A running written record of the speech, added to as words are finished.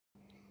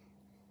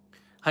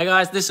Hi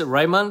guys, this is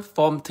Raymond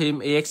from Team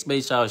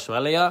EXP South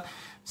Australia.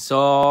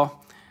 So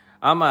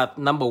I'm at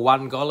number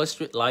 1 Gawler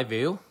Street,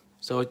 Lightview.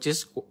 So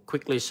just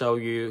quickly show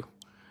you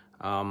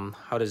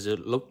how does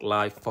it look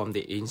like from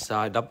the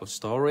inside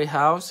double-story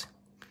house.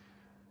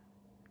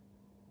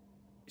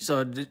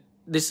 So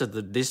this is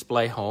the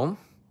display home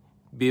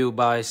built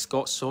by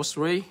Scott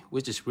Sorcery,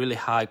 which is really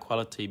high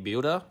quality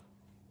builder.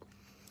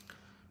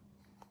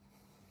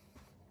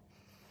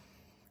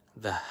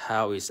 The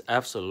house is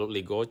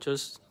absolutely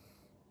gorgeous.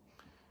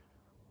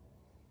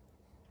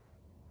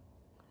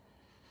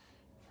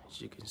 As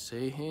you can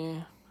see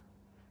here.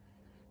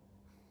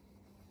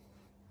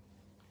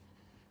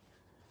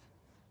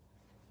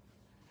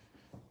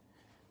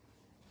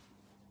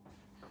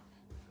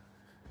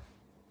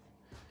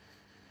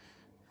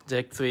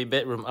 Deck 3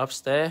 bedroom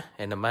upstairs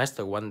and the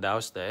master 1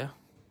 downstairs.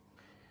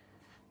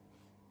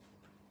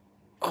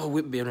 Oh,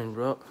 with building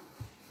road.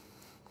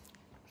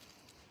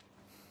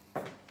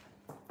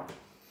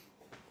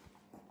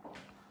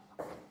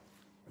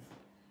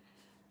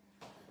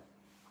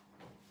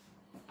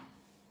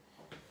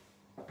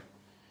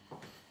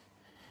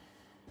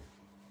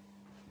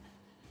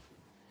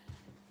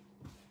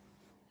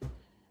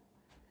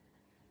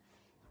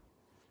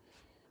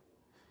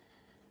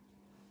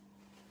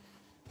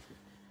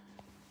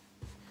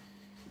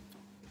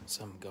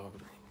 Some going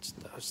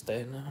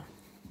downstairs now.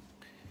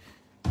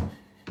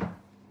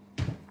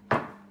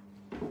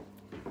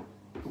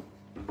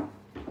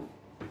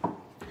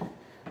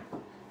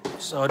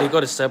 So they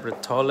got a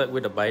separate toilet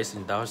with a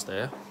basin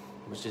downstairs,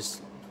 which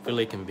is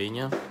really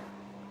convenient.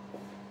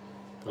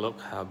 Look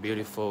how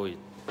beautiful it,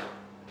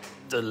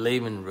 the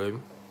living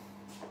room.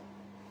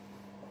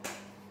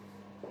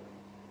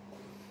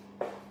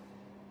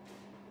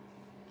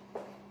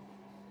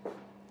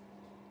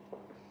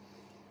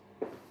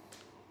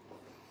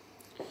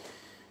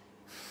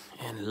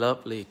 And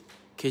lovely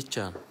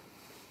kitchen.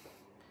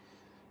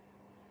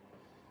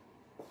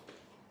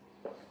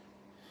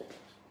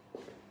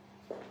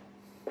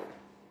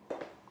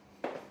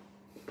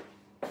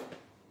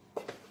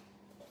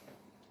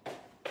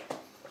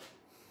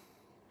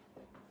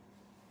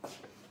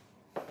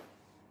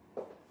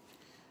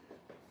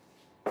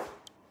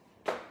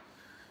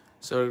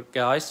 So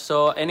guys,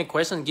 so any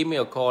questions, give me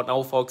a call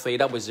 043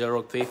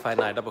 003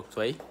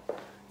 5933.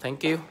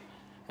 Thank you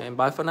and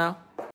bye for now.